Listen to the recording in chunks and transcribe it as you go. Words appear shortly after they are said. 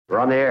We're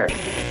on the air.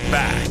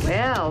 Back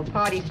Well,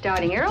 party's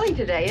starting early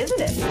today,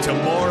 isn't it? to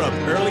more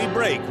of Early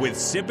Break with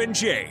Sip and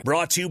Jay.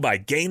 Brought to you by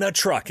Gaina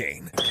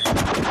Trucking.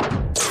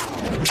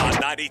 On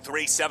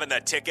 93.7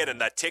 The Ticket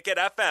and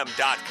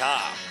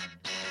theticketfm.com.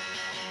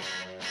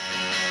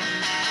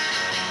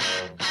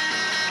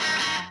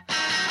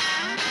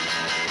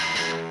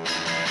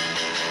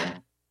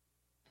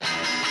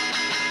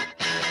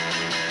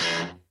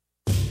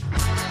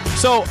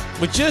 So,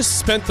 we just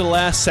spent the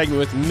last segment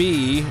with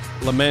me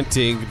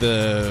lamenting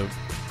the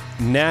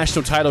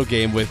national title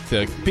game with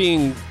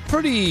being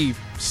pretty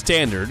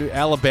standard.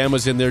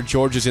 Alabama's in there,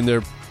 Georgia's in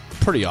there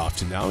pretty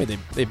often now. I mean,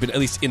 they've been at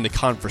least in the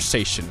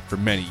conversation for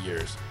many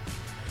years.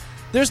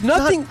 There's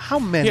nothing... How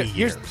many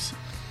years?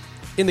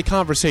 In the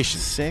conversation.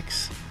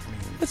 6?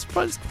 That's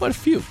quite a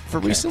few for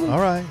recently. All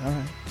right.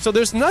 So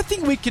there's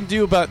nothing we can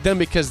do about them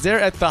because they're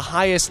at the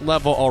highest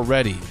level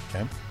already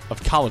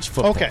of college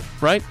football. Okay.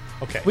 Right?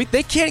 Okay.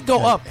 They can't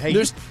go up. Hey,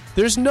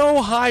 there's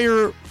no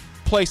higher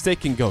place they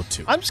can go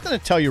to. I'm just going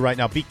to tell you right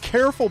now, be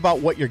careful about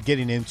what you're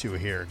getting into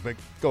here. But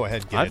go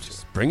ahead and get I'm into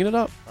just it. bringing it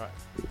up. All right.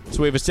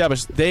 So we've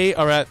established they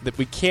are at that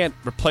we can't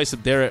replace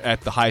it. They're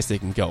at the highest they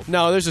can go.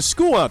 Now there's a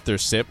school out there,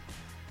 Sip,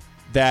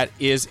 that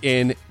is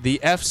in the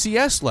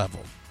FCS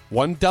level,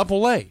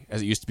 1AA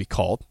as it used to be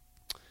called.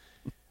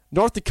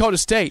 North Dakota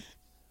State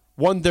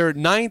won their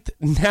 9th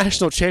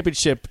national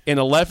championship in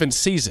 11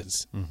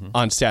 seasons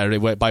on Saturday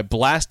by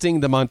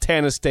blasting the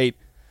Montana State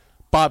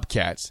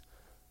Bobcats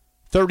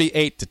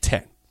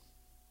 38-10.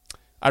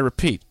 I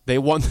repeat, they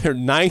won their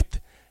 9th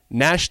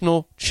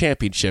national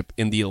championship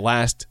in the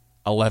last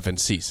 11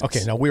 seasons.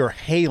 Okay, now we are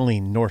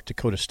hailing North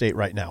Dakota State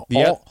right now.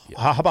 Yep.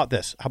 How about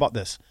this?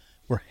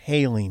 We're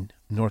hailing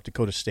North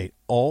Dakota State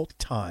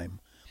all-time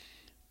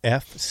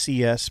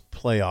FCS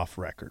playoff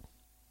record.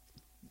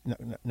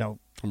 Now,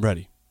 I'm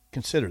ready.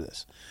 consider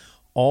this.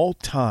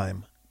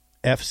 All-time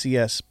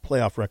FCS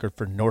playoff record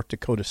for North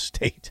Dakota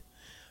State,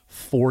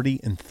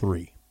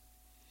 40-3.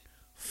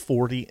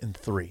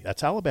 40-3.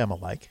 That's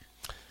Alabama-like.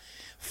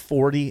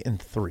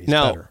 40-3 is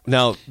better.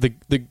 Now the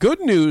good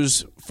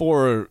news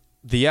for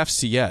the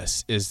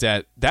FCS is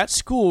that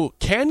school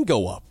can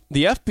go up.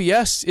 The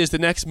FBS is the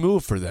next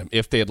move for them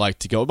if they'd like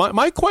to go.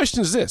 My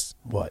question is this.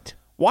 What?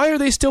 Why are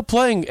they still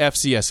playing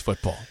FCS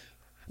football?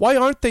 Why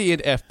aren't they in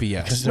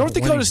FBS? North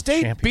Dakota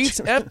State beats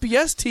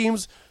FBS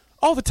teams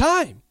all the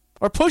time,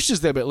 or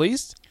pushes them at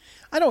least.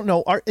 I don't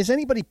know. Is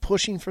anybody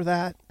pushing for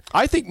that?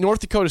 I think North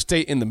Dakota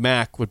State in the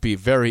MAC would be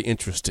very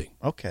interesting.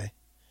 Okay.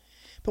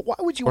 But why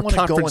would you Or want to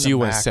go in Conference the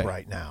USA. MAC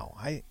right now?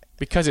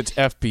 Because it's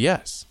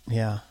FBS.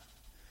 Yeah.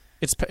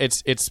 It's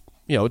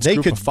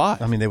group of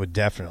 5. I mean, they would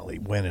definitely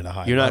win at a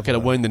high You're not level.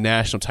 going to win the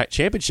national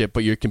championship,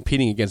 but you're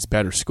competing against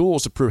better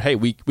schools to prove, hey,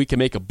 we can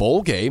make a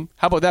bowl game.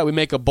 How about that? We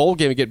make a bowl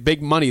game and get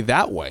big money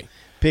that way.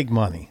 Big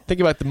money. Think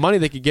about the money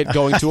they could get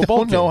going to a bowl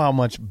game. I don't know how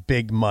much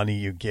big money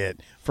you get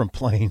from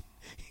playing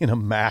in a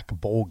MAC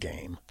bowl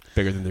game.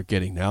 Bigger than they're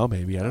getting now,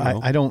 maybe. I don't know.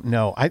 I don't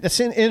know.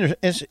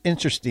 It's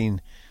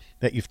interesting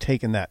that you've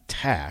taken that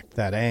tack,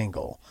 that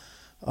angle.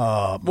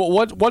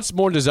 Well, what's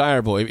more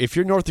desirable? If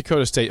you're North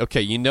Dakota State, okay,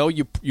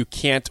 you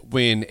can't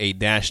win a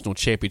national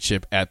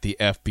championship at the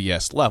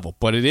FBS level,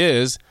 but it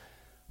is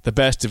the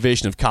best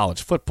division of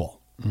college football.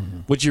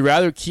 Mm-hmm. Would you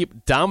rather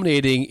keep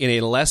dominating in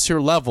a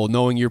lesser level,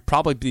 knowing you're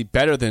probably be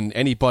better than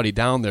anybody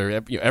down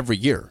there every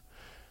year?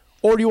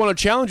 Or do you want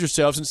to challenge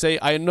yourselves and say,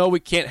 I know we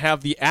can't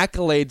have the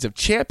accolades of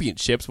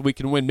championships, but we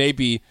can win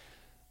maybe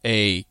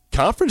a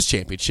conference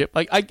championship?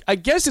 Like I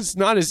guess it's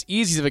not as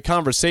easy of a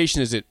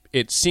conversation as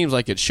it seems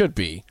like it should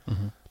be.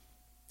 Mm-hmm.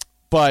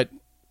 But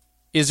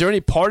is there any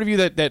part of you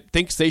that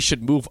thinks they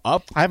should move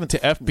up to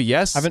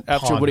FBS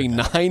after winning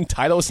 9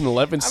 titles in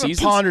 11 seasons?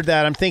 I haven't pondered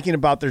that. I'm thinking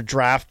about their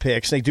draft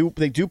picks. They do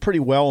pretty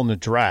well in the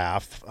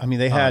draft. I mean,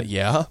 they had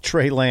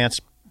Trey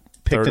Lance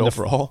picked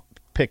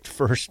picked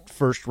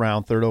first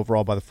round, 3rd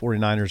overall by the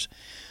 49ers.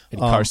 And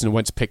Carson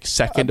Wentz picked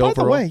 2nd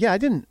overall.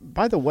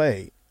 By the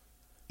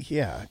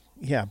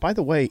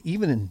way,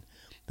 even in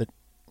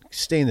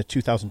in the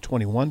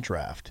 2021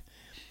 draft,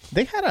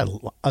 they had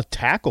a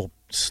tackle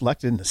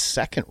selected in the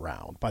 2nd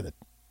round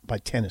by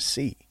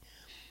Tennessee.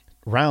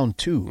 Round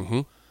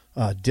 2,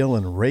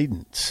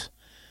 Dylan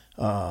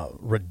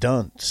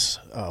Redunce,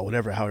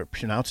 whatever how you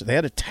pronounce it. They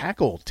had a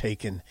tackle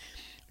taken.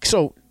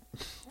 So,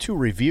 to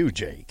review,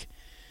 Jake,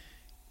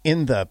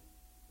 in the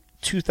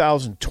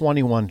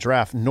 2021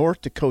 draft,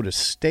 North Dakota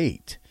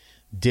State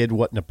did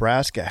what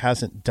Nebraska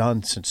hasn't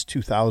done since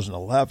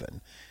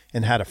 2011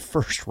 and had a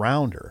first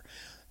rounder.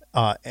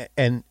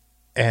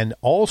 And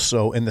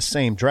also in the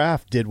same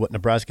draft did what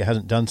Nebraska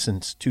hasn't done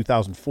since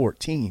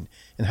 2014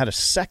 and had a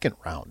 2nd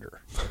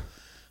rounder.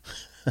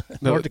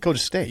 North Dakota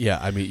State. Yeah,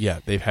 I mean,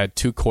 they've had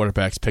 2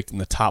 quarterbacks picked in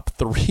the top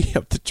 3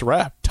 of the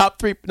draft. Top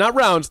 3, not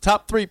rounds,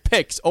 top 3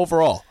 picks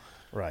overall.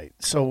 Right.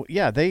 So,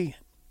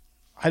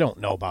 I don't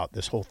know about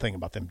this whole thing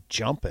about them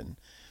jumping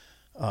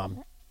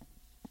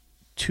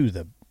to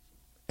the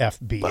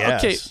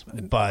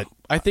FBS. But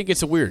I think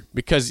it's weird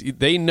because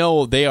they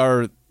know they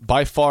are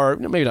by far,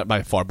 maybe not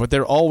by far, but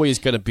they're always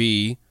going to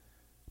be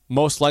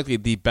most likely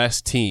the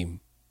best team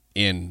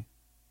in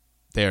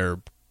their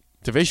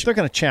division. They're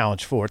going to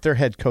challenge for it. Their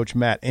head coach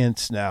Matt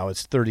Ince now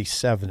is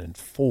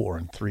 37-4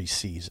 in 3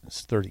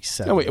 seasons.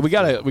 37. No, we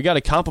got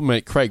to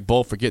compliment Craig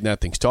Bull for getting that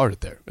thing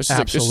started there. This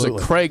is a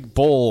Craig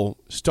Bull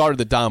started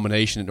the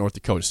domination at North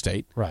Dakota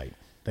State. Right.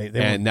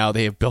 And now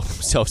they have built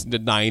themselves into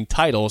 9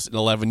 titles in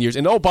 11 years.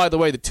 And by the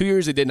way, the 2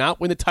 years they did not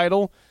win the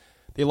title,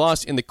 they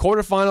lost in the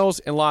quarterfinals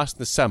and lost in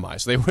the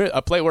semis. So they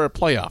were a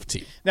playoff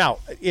team.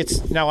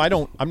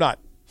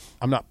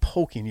 I'm not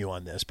poking you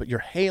on this, but you're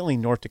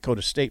hailing North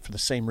Dakota State for the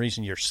same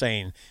reason you're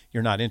saying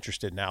you're not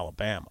interested in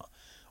Alabama.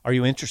 Are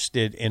you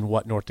interested in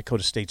what North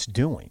Dakota State's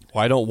doing?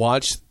 Well, I don't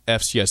watch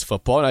FCS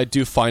football, and I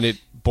do find it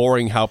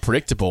boring how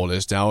predictable it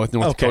is now with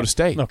North Dakota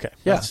State. Okay,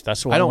 yeah,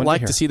 that's what I don't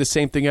like to see the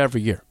same thing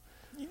every year.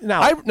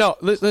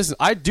 Listen,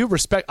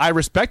 I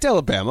respect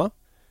Alabama,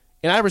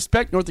 and I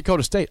respect North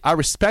Dakota State. I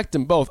respect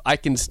them both. I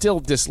can still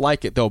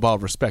dislike it though while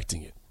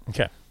respecting it.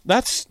 Okay.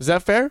 Is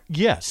that fair?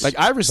 Yes. Like,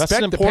 I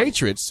respect the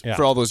Patriots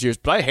for all those years,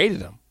 but I hated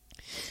them.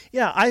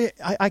 Yeah,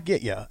 I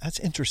get you. That's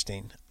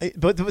interesting.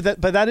 But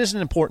that is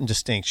an important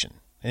distinction.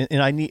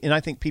 And I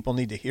think people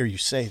need to hear you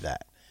say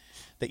that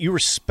you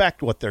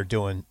respect what they're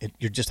doing.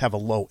 You just have a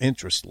low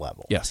interest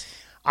level. Yes.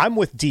 I'm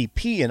with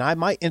DP, and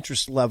my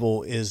interest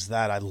level is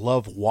that I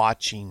love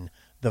watching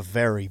the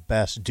very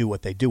best do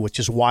what they do, which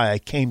is why I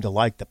came to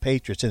like the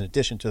Patriots in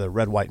addition to their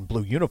red, white, and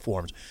blue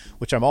uniforms,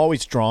 which I'm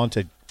always drawn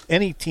to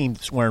any team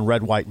that's wearing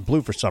red, white, and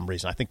blue for some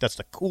reason. I think that's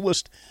the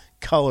coolest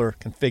color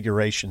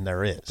configuration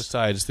there is.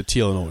 Besides the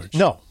teal and orange.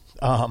 No.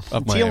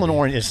 Teal and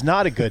orange is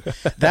not a good.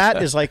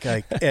 That is like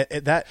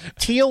that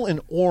teal and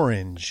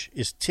orange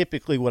is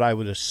typically what I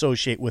would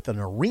associate with an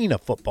arena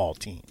football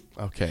team.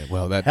 Okay,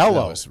 well that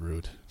was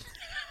rude.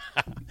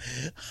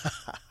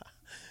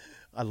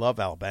 I love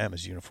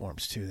Alabama's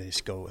uniforms too. They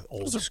just go with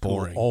old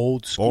school,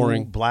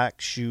 boring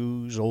black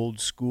shoes, old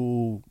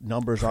school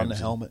numbers Crimson. on the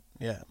helmet.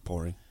 Yeah,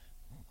 boring.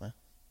 Well,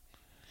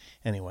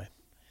 anyway,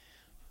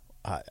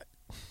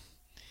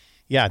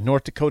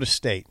 North Dakota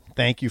State.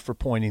 Thank you for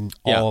pointing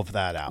all of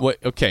that out.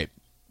 Okay,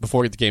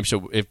 before we get the game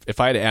show, if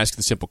I had to ask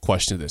the simple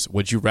question of this,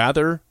 would you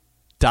rather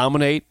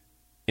dominate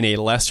in a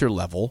lesser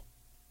level,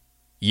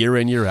 year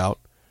in, year out,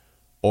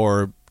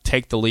 or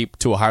take the leap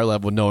to a higher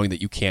level knowing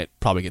that you can't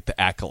probably get the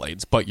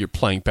accolades, but you're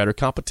playing better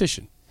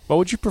competition? What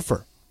would you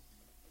prefer?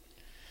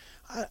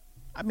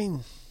 I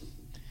mean,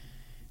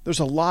 there's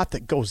a lot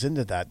that goes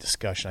into that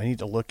discussion. I need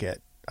to look at,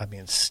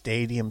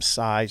 stadium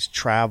size,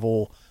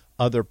 travel,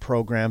 other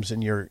programs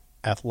in your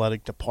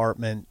athletic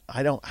department.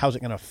 How's it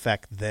going to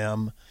affect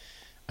them?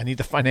 I need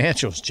the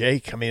financials,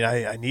 Jake.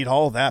 I need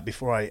all that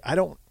before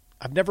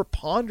I've never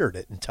pondered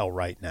it until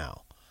right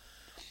now.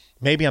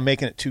 Maybe I'm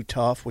making it too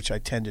tough, which I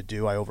tend to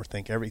do. I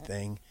overthink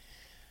everything.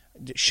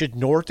 Should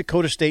North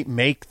Dakota State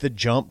make the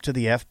jump to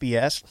the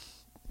FBS?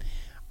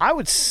 I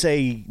would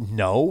say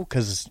no,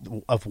 because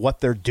of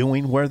what they're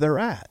doing where they're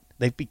at.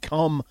 They've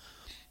become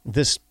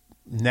this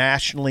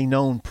nationally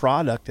known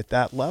product at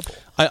that level.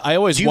 I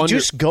always wonder.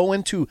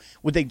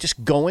 Would they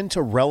just go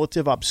into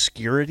relative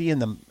obscurity in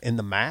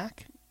the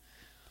MAC,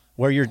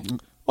 where you're?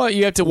 Well,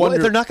 you have to wonder.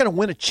 They're not going to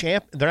win a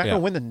champ. They're not going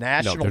to win the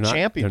national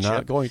championship. They're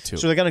not going to.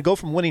 So they're going to go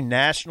from winning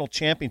national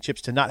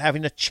championships to not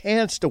having a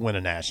chance to win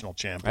a national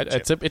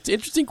championship. It's an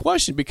interesting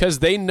question because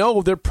they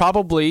know they're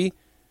probably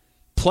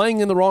playing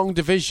in the wrong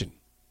division.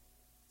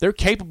 They're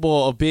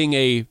capable of being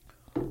a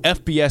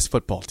FBS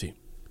football team.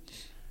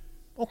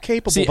 Well,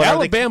 capable. See, but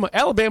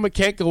Alabama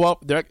can't go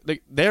up.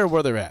 They're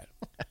where they're at.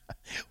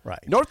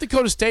 Right. North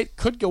Dakota State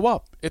could go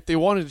up if they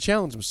wanted to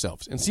challenge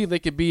themselves and see if they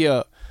could be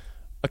a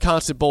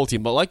constant bowl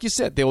team. But like you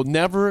said, they will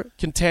never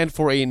contend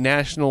for a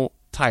national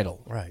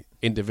title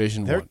in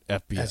Division I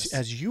FBS.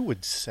 As you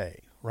would say,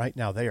 right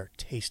now they are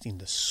tasting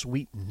the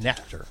sweet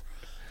nectar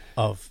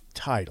of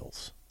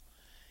titles.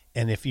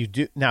 And if you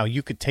do, now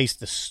you could taste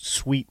the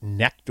sweet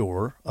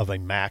nectar of a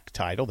MAC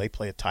title. They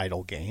play a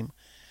title game.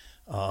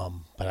 But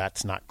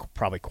that's not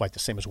probably quite the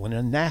same as winning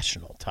a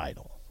national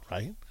title,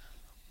 right?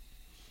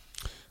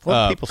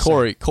 What do people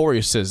say?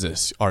 Corey says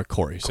this.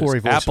 Corey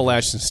says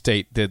Appalachian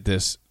State did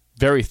this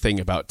very thing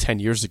about 10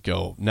 years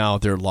ago. Now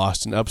they're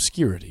lost in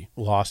obscurity.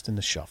 Lost in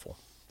the shuffle.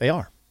 They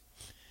are.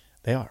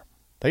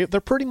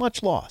 They're pretty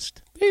much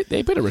lost.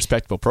 They've been a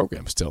respectable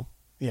program still.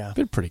 Yeah.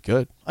 Been pretty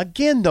good.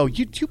 Again, though,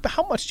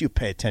 how much do you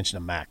pay attention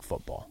to MAC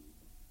football?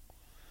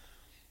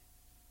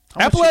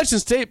 Appalachian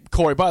State,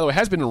 Corey, by the way,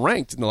 has been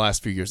ranked in the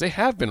last few years. They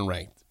have been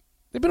ranked.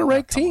 They've been a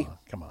ranked team.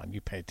 Come on,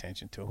 you pay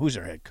attention to them. Who's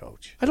their head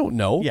coach? I don't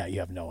know. Yeah, you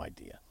have no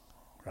idea.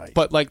 Right.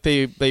 But like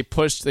they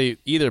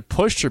either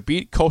pushed or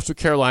beat Coastal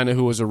Carolina,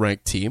 who was a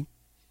ranked team.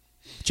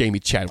 Jamie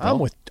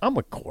Chadwell. I'm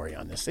with Corey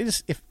on this.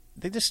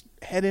 They just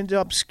head into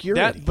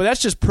obscurity. But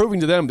that's just proving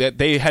to them that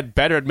they had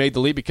better had made the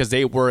league because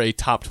they were a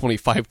top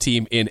 25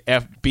 team in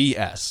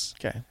FBS.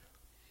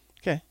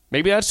 Okay.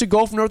 Maybe that's the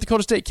goal from North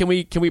Dakota State. Can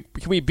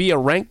we be a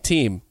ranked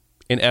team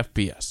in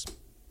FBS?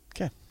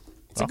 Okay.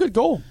 It's a good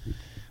goal.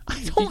 I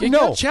don't know. You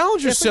gotta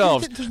challenge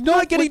yourselves. They're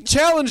not getting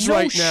challenged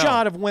right now. No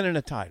shot of winning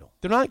a title.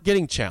 They're not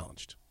getting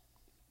challenged.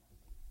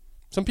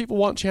 Some people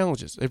want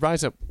challenges. They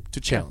rise up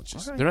to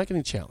challenges. All right. They're not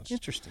getting challenged.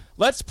 Interesting.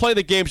 Let's play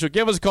the game show.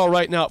 Give us a call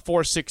right now at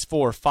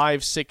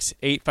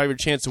 464-5685. Your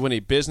chance to win a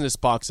business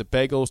box of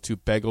bagels to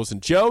Bagels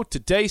and Joe.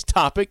 Today's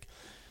topic,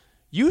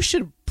 you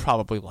should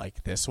probably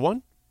like this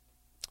one.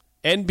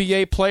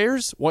 NBA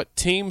players, what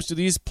teams do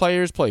these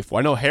players play for?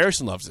 I know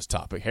Harrison loves this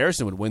topic.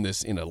 Harrison would win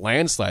this in a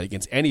landslide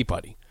against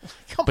anybody.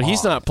 But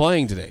he's not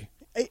playing today.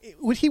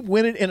 Would he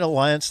win it in a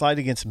landslide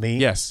against me?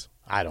 Yes.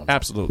 I don't know.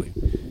 Absolutely.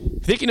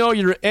 Think you know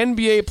your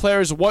NBA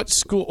players, what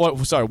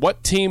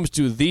teams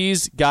do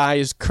these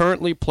guys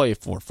currently play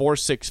for?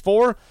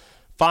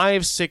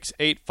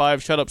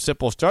 464-5685. Shut Up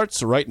Sipple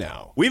starts right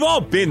now. We've all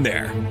been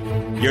there.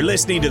 You're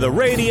listening to the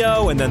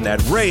radio, and then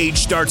that rage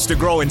starts to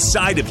grow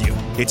inside of you.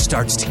 It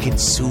starts to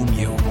consume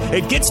you.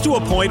 It gets to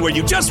a point where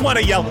you just want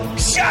to yell,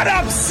 "Shut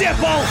up,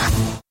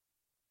 Sipple!"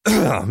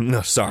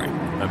 No, sorry.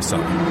 I'm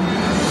sorry.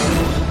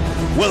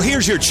 Well,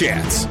 here's your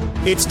chance.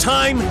 It's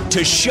time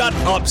to shut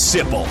up,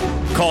 Sipple.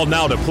 Call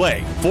now to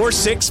play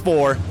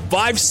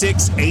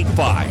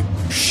 464-5685.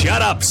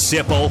 Shut up,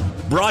 Sipple.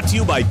 Brought to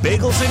you by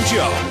Bagels and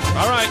Joe.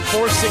 All right,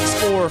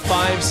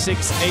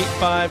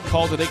 464-5685.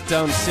 Call to take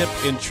down Sip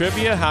in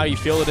trivia. How you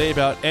feel today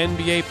about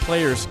NBA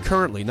players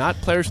currently, not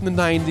players from the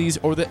 90s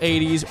or the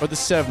 80s or the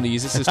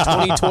 70s. This is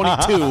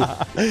 2022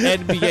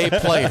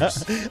 NBA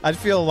players. I'd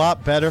feel a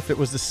lot better if it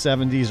was the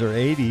 70s or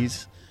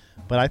 80s,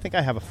 but I think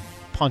I have a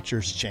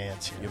puncher's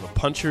chance here. You have a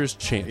puncher's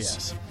chance.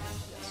 Yes.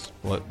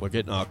 Well, we're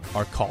getting our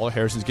caller.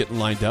 Harrison's getting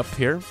lined up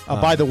here.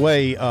 By the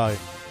way, go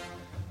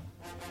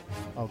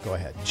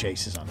ahead.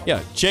 Chase is on the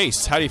line.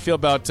 Chase, how do you feel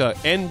about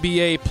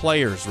NBA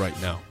players right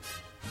now?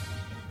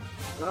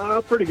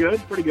 Pretty good.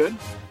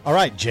 All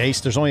right,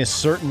 Jace, there's only a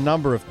certain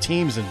number of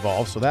teams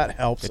involved, so that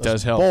helps. It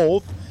does help.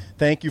 Both.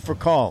 Thank you for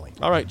calling.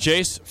 All right,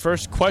 Jace,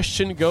 first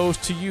question goes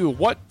to you.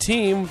 What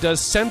team does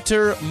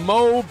center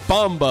Mo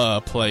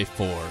Bamba play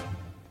for?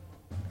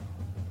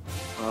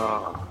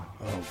 Oh,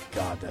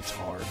 God, that's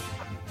hard.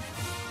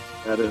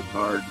 That is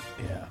hard.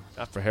 Yeah.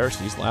 Not for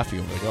Harrison. He's laughing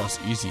over there. Oh, it's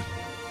easy.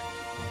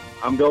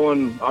 I'll go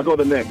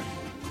the Knicks.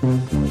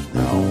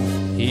 No.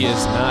 He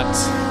is not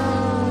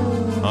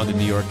on the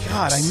New York Knicks.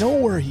 God, I know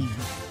where he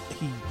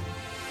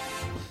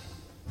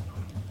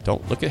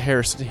Don't look at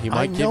Harrison. He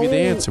might give you the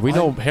answer. We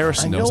know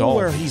Harrison knows all. I know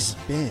where he's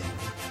been.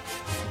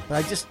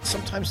 But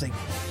sometimes they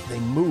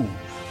move.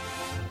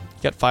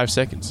 You got 5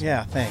 seconds.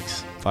 Yeah,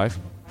 thanks. 5.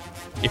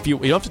 If you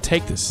don't have to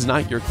take this. This is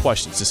not your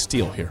question. It's a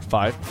steal here.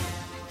 5,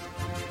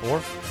 4,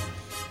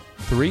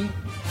 3,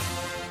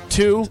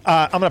 2.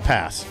 I'm going to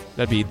pass.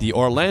 That'd be the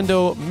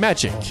Orlando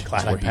Magic.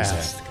 Glad I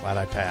passed.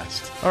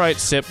 All right,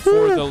 Sip,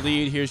 for the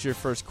lead, here's your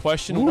first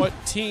question. Ooh. What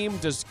team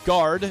does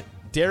guard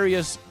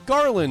Darius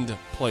Garland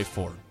play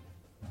for?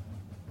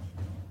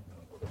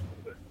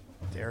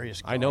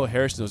 Darius I Garland. know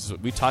Harrison knows.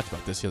 We talked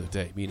about this the other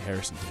day. Me and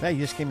Harrison did. Hey,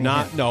 you just gave me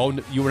No,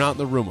 you were not in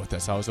the room with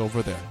us. I was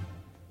over there.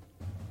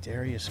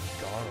 Darius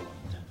Garland.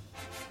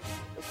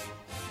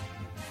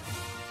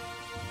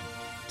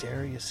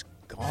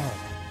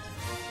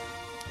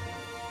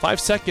 5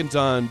 seconds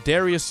on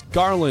Darius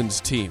Garland's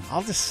team.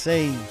 I'll just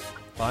say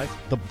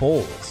 5. The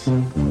Bulls. It's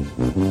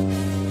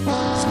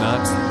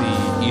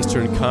not the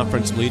Eastern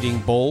Conference leading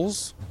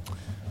Bulls.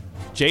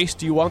 Jace,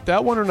 do you want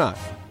that one or not?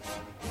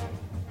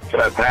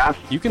 Should I pass?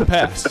 You can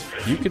pass.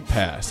 You can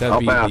pass. That'd I'll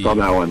be pass the on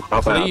that one.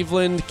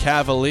 Cleveland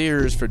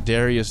Cavaliers for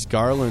Darius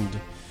Garland.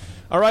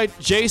 All right,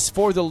 Jace,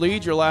 for the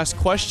lead, your last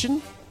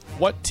question.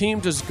 What team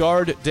does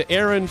guard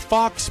De'Aaron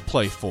Fox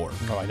play for?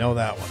 Oh, I know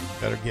that one.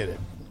 Better get it.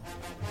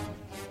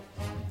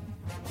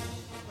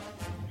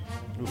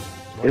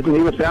 Isn't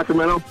he with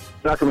Sacramento?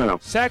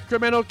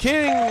 Sacramento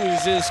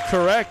Kings is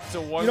correct.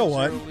 You know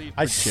what?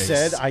 I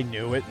said I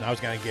knew it, and I was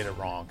going to get it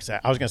wrong.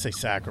 I was going to say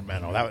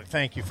Sacramento.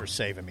 Thank you for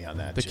saving me on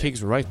that. The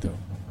Kings were right, though.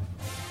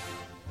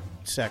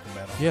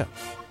 Sacramento. Yeah.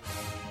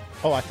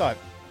 Oh, I thought.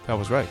 That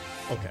was right.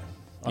 Okay.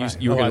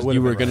 You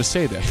were going to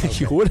say that.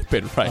 Okay. You would have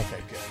been right.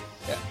 Okay, good.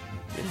 Yeah.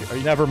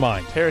 Never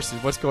mind. Harrison,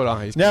 what's going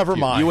on? Never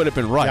mind. You would have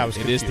been right.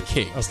 Yeah, it is the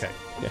Kings. Okay.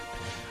 Yeah.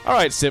 All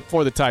right, Sip,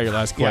 for the tie, your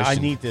last question. Yeah, I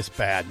need this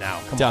bad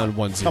now. Come Down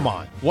on. 1-0. Come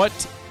on. What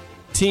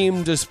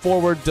team does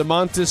forward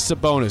Domantas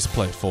Sabonis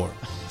play for?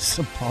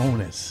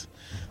 Sabonis.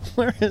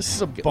 Where is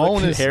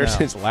Sabonis Look at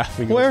Harrison's now?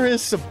 laughing. Where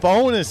is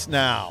Sabonis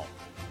now?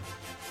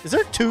 Is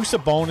there two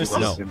Sabonises?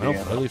 No, I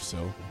don't believe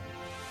so.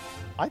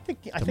 I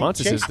think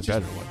Domantas is the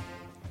better one.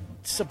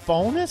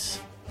 Sabonis?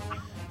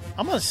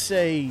 I'm going to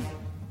say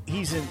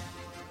he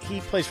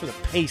plays for the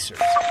Pacers.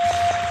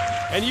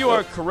 And you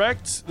are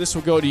correct. This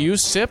will go to you,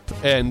 Sip,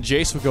 and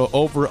Jace will go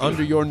over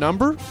under your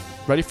number.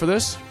 Ready for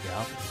this?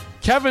 Yeah.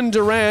 Kevin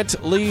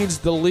Durant leads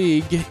the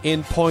league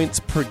in points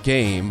per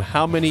game.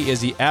 How many is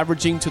he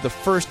averaging to the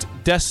first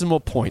decimal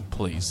point,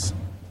 please?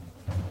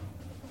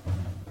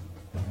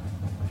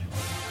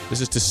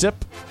 This is to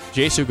Sip.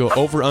 Jace will go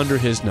over under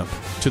his number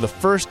to the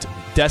first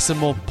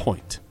decimal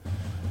point.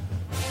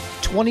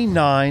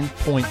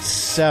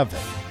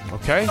 29.7.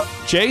 Okay.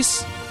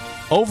 Jace,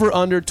 over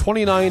under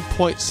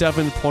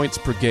 29.7 points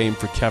per game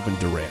for Kevin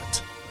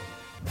Durant.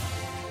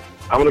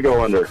 I'm going to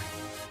go under.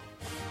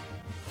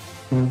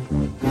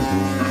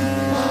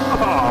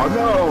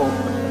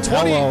 no.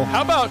 20. Hello.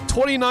 How about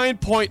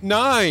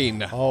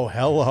 29.9? Oh,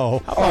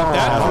 hello. How about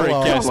that for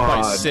hello. a guess Come by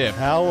on. Sip?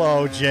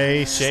 Hello,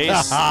 Jace.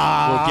 Chase,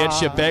 we'll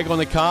get you a bagel on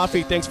the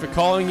coffee. Thanks for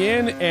calling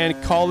in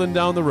and calling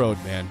down the road,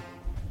 man.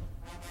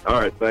 All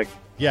right, thanks.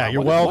 Yeah,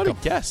 you're What welcome.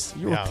 a guess.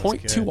 You were Yeah, that was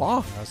 0.2 good.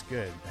 off. That was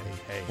good.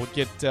 Hey. We'll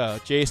get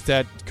Jace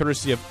that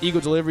courtesy of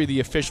Eagle Delivery, the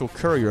official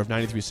courier of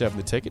 93.7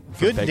 The Ticket. for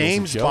Good Bagels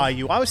names Joe. by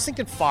you. I was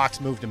thinking Fox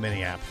moved to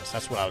Minneapolis.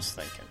 That's what I was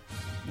thinking.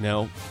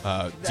 No,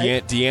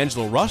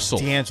 D'Angelo Russell.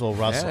 D'Angelo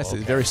Russell. Yes,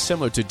 okay. very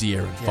similar to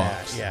De'Aaron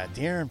Fox. Yeah,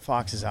 De'Aaron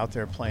Fox is out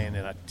there playing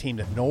in a team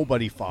that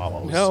nobody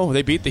follows. No,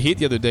 they beat the Heat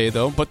the other day,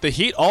 though. But the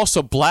Heat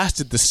also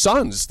blasted the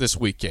Suns this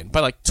weekend by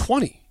like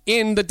 20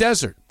 in the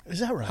desert. Is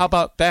that right? How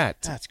about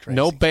that? That's crazy.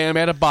 No Bam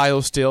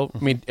Adebayo still. I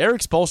mean,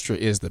 Eric Spoelstra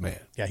is the man.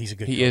 Yeah, he's a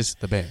good He coach. is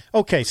the man.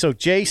 Okay, so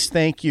Jace,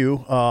 thank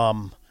you.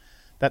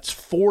 That's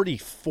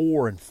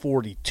 44 and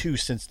 42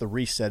 since the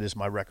reset is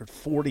my record.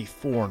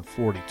 44 and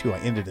 42. I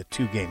ended a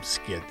 2-game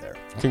skid there.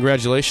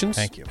 Congratulations.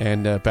 Thank you.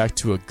 And back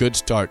to a good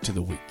start to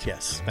the week.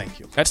 Yes, thank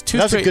you. That's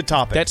That's a good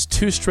topic. That's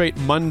 2 straight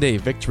Monday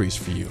victories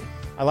for you.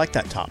 I like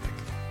that topic.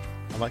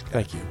 I like that.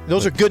 Thank you.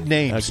 Those are good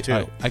names,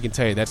 too. I can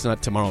tell you that's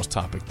not tomorrow's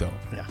topic, though.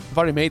 Yeah. I've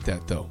already made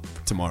that, though,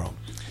 for tomorrow.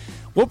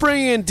 We'll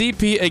bring in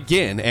DP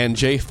again and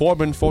Jay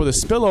Foreman for the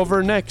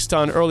spillover next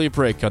on Early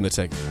Break on the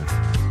Ticket.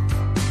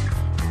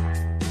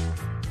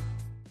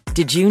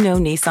 Did you know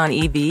Nissan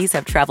EVs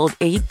have traveled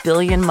 8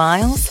 billion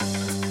miles?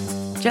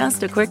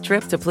 Just a quick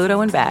trip to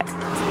Pluto and back.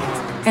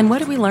 And what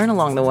did we learn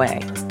along the way?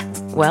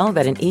 Well,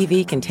 that an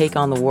EV can take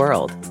on the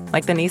world,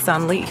 like the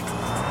Nissan Leaf.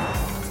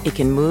 It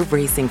can move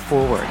racing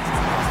forward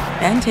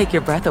and take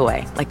your breath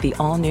away, like the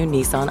all-new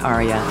Nissan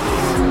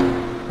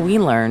Ariya. We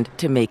learned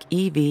to make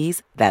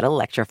EVs that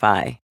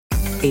electrify.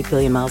 8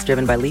 billion miles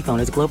driven by Leaf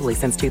owners globally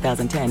since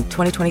 2010.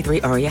 2023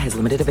 Ariya has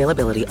limited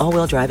availability.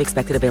 All-wheel drive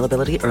expected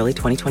availability early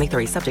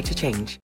 2023, subject to change.